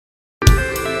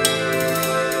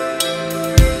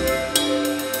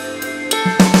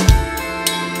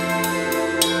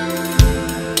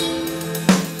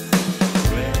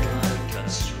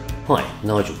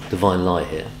Nigel, Divine Light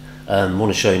here. I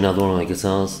want to show you another one of my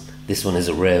guitars. This one is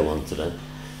a rare one today.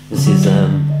 This is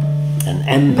an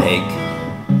Ampeg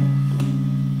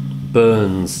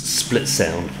Burns split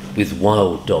sound with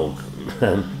Wild Dog.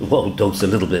 Wild Dog's a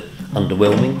little bit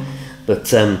underwhelming,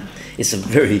 but it's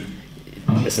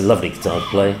a lovely guitar to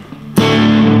play.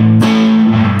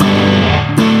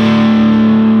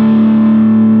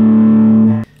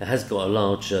 It has got a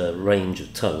large range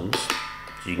of tones,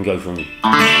 so you can go from this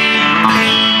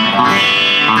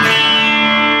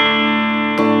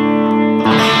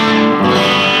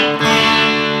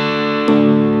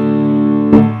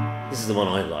is the one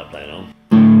I like playing on.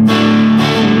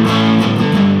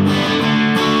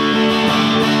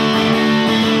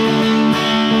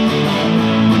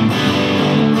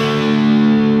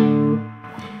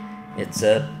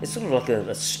 It's sort of like a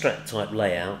Strat type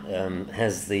layout.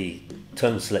 Has the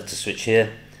tone selector switch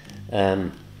here.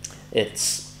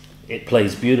 It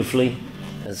plays beautifully.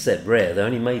 As I said, rare. They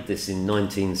only made this in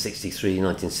 1963,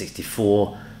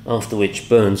 1964, after which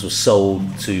Burns was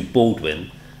sold to Baldwin,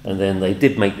 and then they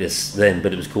did make this then,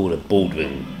 but it was called a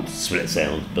Baldwin split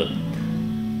sound, but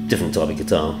different type of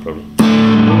guitar probably.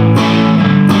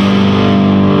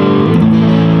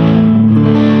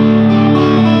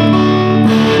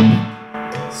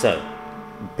 So,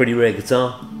 pretty rare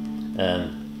guitar.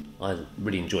 I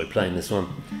really enjoy playing this one.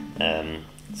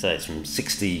 So it's from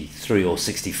 63 or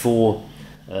 64.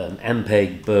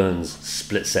 Ampeg Burns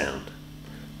split sound.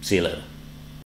 See you later.